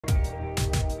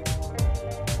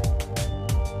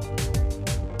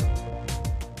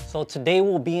So today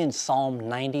we'll be in Psalm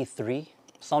 93.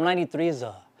 Psalm 93 it's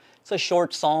a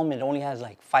short psalm. It only has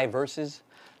like 5 verses.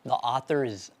 The author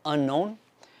is unknown,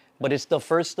 but it's the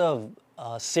first of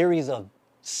a series of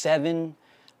 7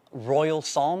 royal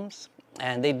psalms,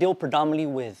 and they deal predominantly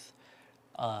with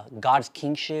God's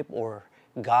kingship or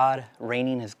God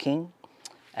reigning as king.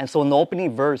 And so in the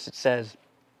opening verse it says,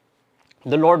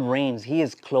 "The Lord reigns, he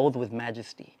is clothed with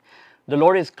majesty. The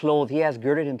Lord is clothed, he has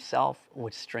girded himself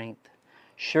with strength.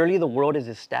 Surely the world is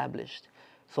established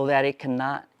so that it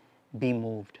cannot be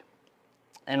moved."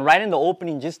 And right in the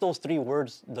opening, just those 3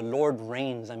 words, the Lord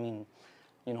reigns. I mean,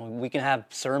 you know, we can have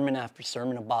sermon after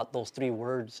sermon about those 3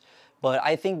 words. But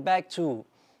I think back to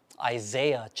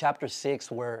Isaiah chapter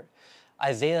 6, where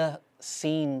Isaiah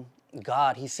seen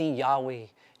God, he seen Yahweh,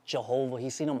 Jehovah. He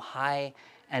seen him high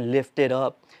and lifted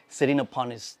up, sitting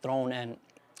upon his throne. And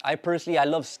I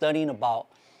love studying about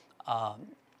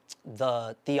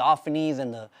the theophanies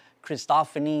and the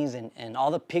Christophanies and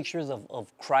all the pictures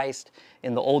of Christ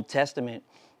in the Old Testament.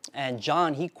 And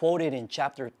John, he quoted in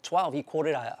chapter 12, he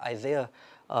quoted Isaiah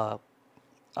a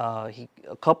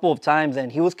couple of times,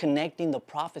 and he was connecting the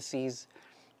prophecies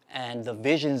and the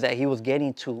visions that he was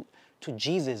getting to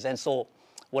Jesus. And so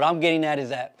what I'm getting at is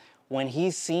that when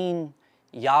he seen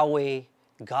Yahweh,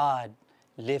 God,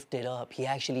 lifted up, he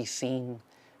actually seen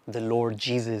the Lord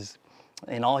Jesus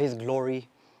in all his glory.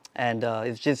 And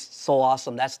it's just so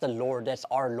awesome. That's the Lord. That's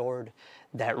our Lord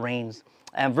that reigns.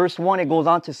 And verse 1, it goes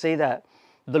on to say that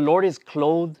the Lord is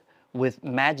clothed with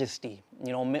majesty.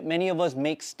 You know, many of us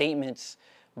make statements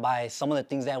by some of the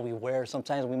things that we wear.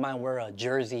 Sometimes we might wear a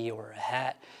jersey or a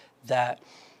hat that,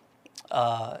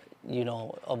 you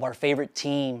know, of our favorite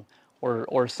team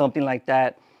or something like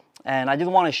that. And I just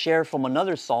want to share from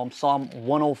another psalm, Psalm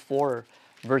 104,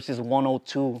 verses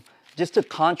 102, just to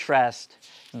contrast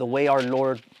the way our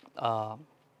Lord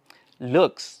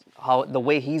looks, the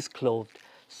way he's clothed.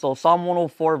 So Psalm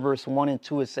 104, verse 1 and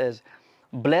 2, it says,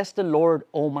 "Bless the Lord,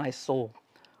 O my soul.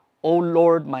 O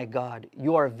Lord, my God,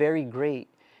 you are very great.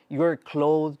 You are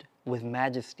clothed with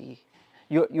majesty.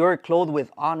 You are clothed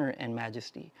with honor and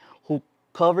majesty, who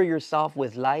cover yourself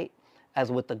with light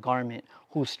as with a garment,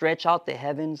 who stretch out the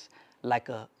heavens like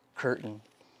a curtain."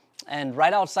 And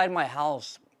right outside my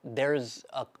house, there's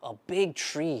a big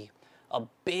tree, a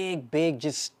big,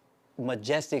 just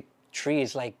majestic tree.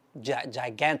 It's like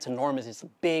gigantinormous. It's a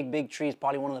big tree. It's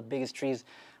probably one of the biggest trees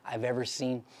I've ever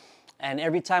seen. And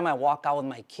every time I walk out with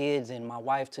my kids and my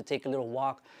wife to take a little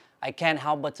walk, I can't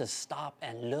help but to stop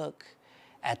and look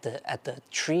at the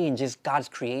tree and just God's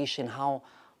creation, how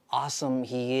awesome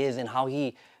he is and how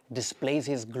he displays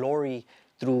his glory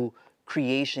through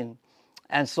creation.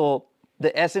 And so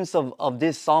the essence of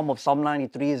this psalm, of Psalm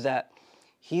 93, is that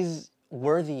he's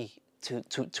worthy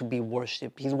to be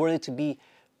worshipped. He's worthy to be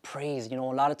praised. You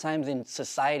know, a lot of times in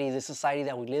society, this society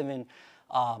that we live in,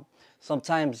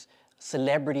 sometimes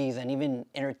celebrities and even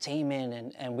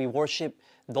entertainment, and we worship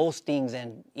those things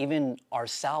and even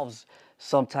ourselves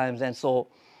sometimes. And so,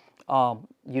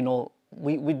 you know,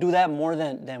 we do that more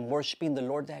than worshiping the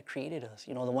Lord that created us,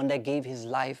 you know, the one that gave his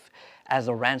life as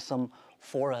a ransom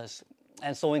for us.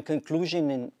 And so in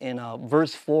conclusion, in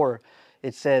verse 4,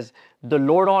 it says, "The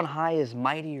Lord on high is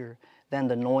mightier than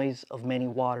the noise of many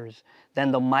waters,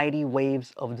 than the mighty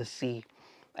waves of the sea."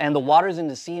 And the waters in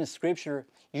the sea in Scripture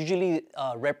usually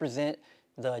represent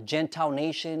the Gentile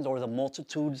nations or the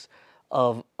multitudes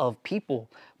of people.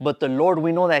 But the Lord,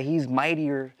 we know that he's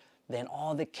mightier than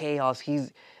all the chaos.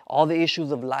 He's all the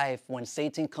issues of life. When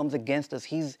Satan comes against us,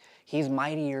 he's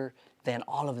mightier than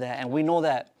all of that. And we know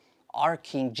that our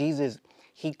King, Jesus,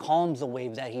 he calms the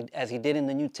waves, as he did in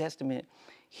the New Testament.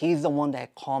 He's the one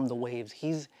that calmed the waves.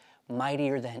 He's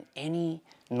mightier than any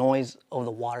noise of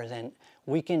the waters. And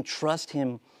we can trust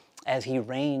him as he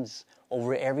reigns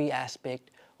over every aspect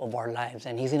of our lives.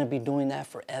 And he's going to be doing that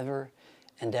forever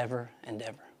and ever and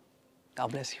ever.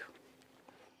 God bless you.